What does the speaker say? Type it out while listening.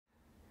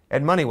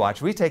At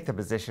MoneyWatch, we take the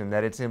position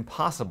that it's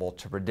impossible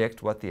to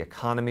predict what the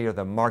economy or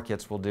the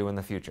markets will do in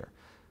the future.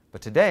 But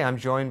today I'm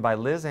joined by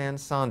Ann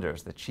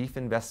Sonders, the Chief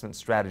Investment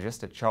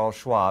Strategist at Charles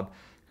Schwab,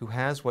 who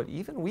has what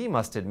even we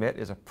must admit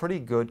is a pretty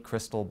good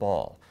crystal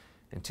ball.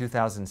 In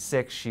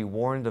 2006, she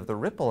warned of the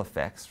ripple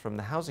effects from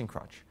the housing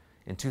crunch.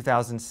 In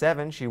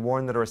 2007, she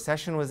warned that a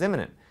recession was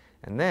imminent.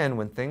 And then,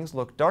 when things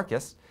looked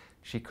darkest,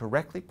 she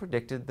correctly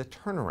predicted the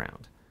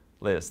turnaround.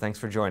 Liz, thanks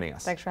for joining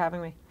us. Thanks for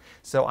having me.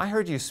 So I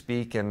heard you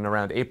speak in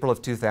around April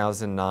of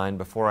 2009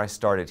 before I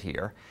started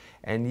here,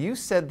 and you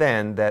said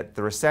then that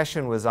the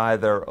recession was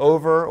either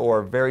over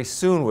or very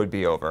soon would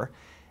be over.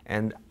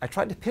 And I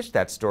tried to pitch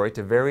that story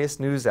to various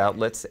news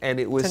outlets, and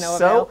it was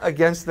so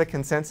against the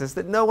consensus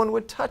that no one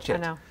would touch it. I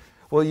know.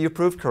 Well, you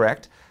proved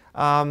correct.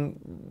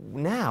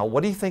 Now,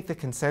 what do you think the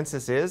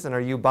consensus is, and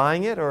are you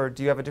buying it, or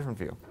do you have a different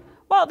view?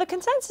 Well, the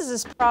consensus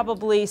is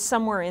probably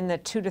somewhere in the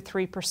 2 to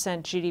 3%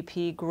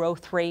 GDP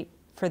growth rate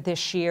for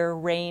this year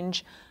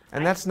range.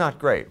 And that's not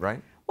great,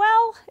 right?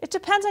 Well, it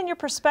depends on your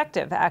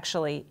perspective,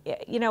 actually.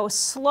 You know, a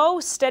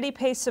slow, steady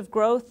pace of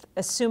growth,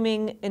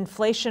 assuming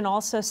inflation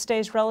also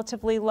stays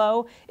relatively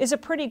low, is a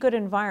pretty good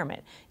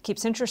environment.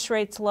 Keeps interest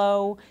rates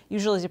low,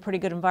 usually is a pretty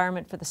good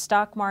environment for the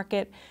stock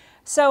market.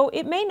 So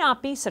it may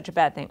not be such a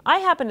bad thing. I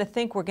happen to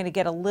think we're going to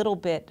get a little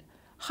bit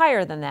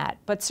higher than that,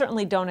 but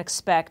certainly don't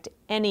expect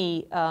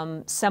any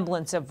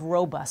semblance of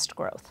robust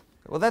growth.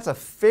 Well, that's a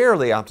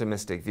fairly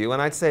optimistic view,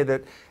 and I'd say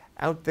that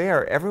out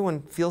there,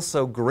 everyone feels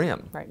so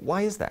grim. Right.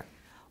 Why is that?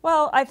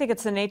 Well, I think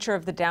it's the nature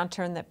of the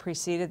downturn that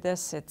preceded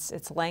this.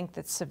 Its length,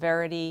 its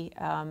severity,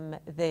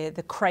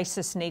 the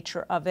crisis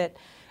nature of it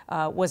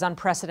was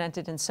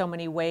unprecedented in so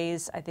many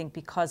ways. I think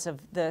because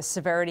of the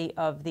severity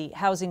of the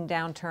housing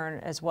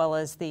downturn as well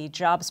as the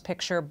jobs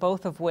picture,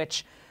 both of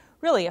which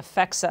really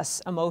affects us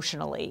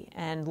emotionally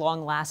and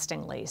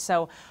long-lastingly.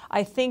 So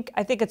I think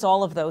it's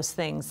all of those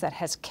things that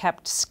has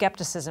kept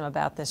skepticism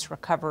about this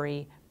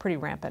recovery pretty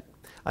rampant.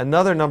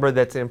 Another number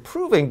that's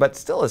improving but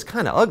still is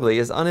kind of ugly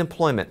is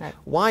unemployment. Right.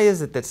 Why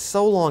is it that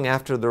so long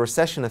after the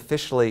recession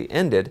officially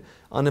ended,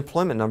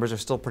 unemployment numbers are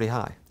still pretty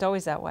high? It's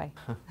always that way.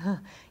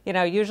 You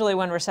know, usually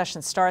when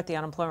recessions start, the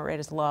unemployment rate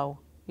is low.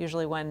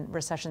 Usually when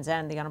recessions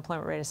end, the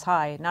unemployment rate is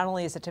high. Not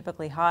only is it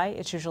typically high,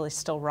 it's usually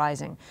still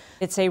rising.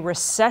 It's a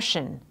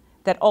recession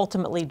that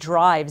ultimately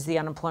drives the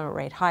unemployment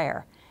rate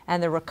higher.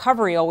 And the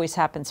recovery always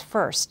happens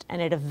first, and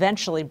it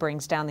eventually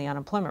brings down the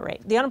unemployment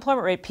rate. The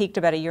unemployment rate peaked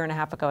about a year and a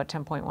half ago at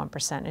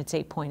 10.1%, and it's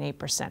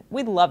 8.8%.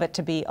 We'd love it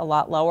to be a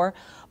lot lower,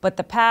 but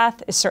the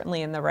path is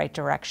certainly in the right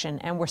direction,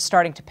 and we're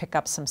starting to pick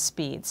up some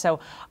speed. So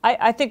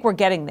I think we're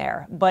getting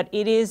there, but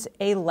it is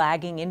a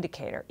lagging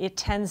indicator. It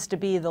tends to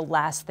be the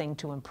last thing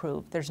to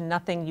improve. There's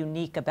nothing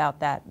unique about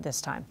that this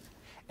time.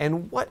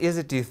 And what is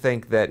it, do you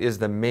think, that is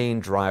the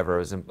main driver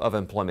of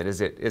employment? Is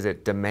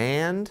it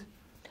demand?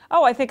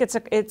 Oh, I think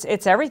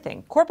it's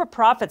everything. Corporate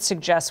profits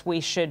suggest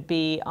we should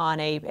be on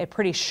a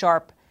pretty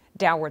sharp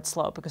downward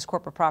slope because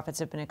corporate profits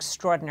have been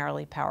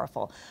extraordinarily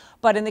powerful.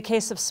 But in the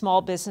case of small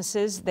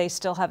businesses, they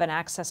still have an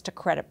access to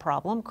credit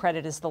problem.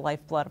 Credit is the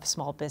lifeblood of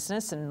small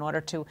business, and in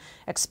order to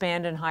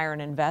expand and hire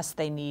and invest,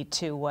 they need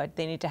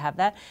to have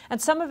that.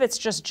 And some of it's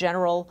just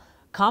general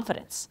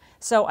confidence.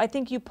 So I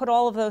think you put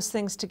all of those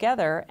things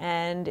together,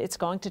 and it's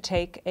going to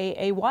take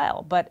a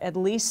while, but at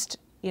least,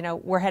 you know,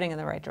 we're heading in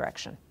the right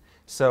direction.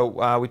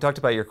 So we talked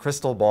about your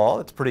crystal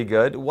ball. It's pretty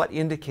good. What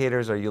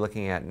indicators are you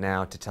looking at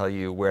now to tell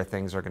you where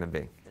things are going to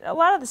be? A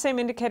lot of the same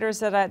indicators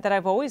that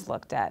I've always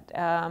looked at.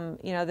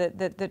 You know,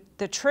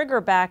 the trigger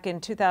back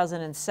in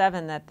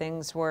 2007 that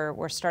things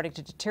were starting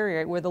to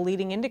deteriorate were the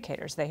leading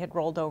indicators. They had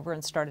rolled over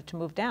and started to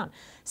move down.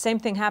 Same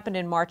thing happened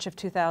in March of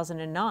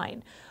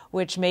 2009,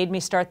 which made me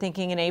start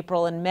thinking in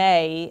April and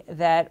May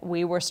that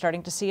we were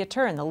starting to see a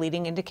turn. The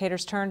leading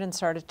indicators turned and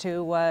started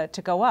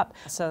to go up.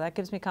 So that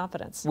gives me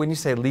confidence. When you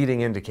say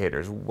leading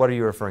indicators, what are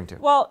you referring to?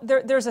 Well,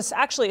 there's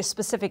actually a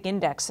specific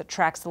index that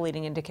tracks the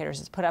leading indicators.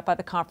 It's put out by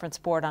the Conference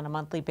Board on a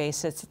monthly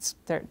basis.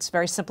 It's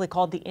very simply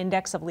called the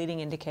Index of Leading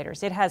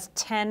Indicators. It has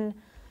 10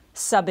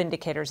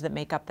 sub-indicators that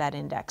make up that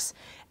index.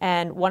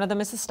 And one of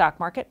them is the stock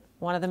market.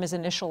 One of them is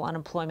initial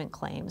unemployment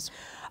claims.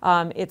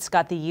 It's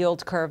got the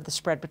yield curve, the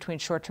spread between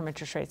short-term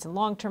interest rates and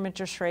long-term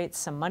interest rates,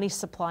 some money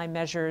supply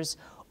measures,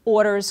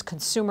 orders,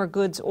 consumer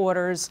goods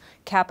orders,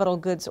 capital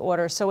goods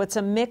orders. So it's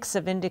a mix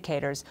of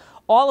indicators,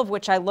 all of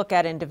which I look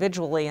at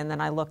individually and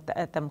then I look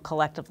at them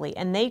collectively.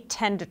 And they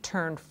tend to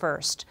turn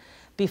first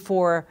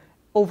before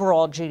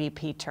overall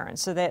GDP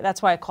turns. So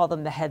that's why I call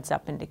them the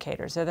heads-up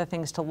indicators. They're the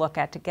things to look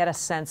at to get a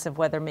sense of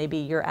whether maybe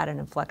you're at an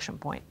inflection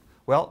point.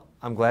 Well,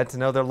 I'm glad to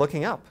know they're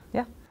looking up.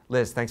 Yeah.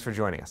 Liz, thanks for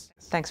joining us.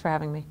 Thanks for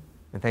having me.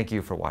 And thank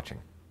you for watching.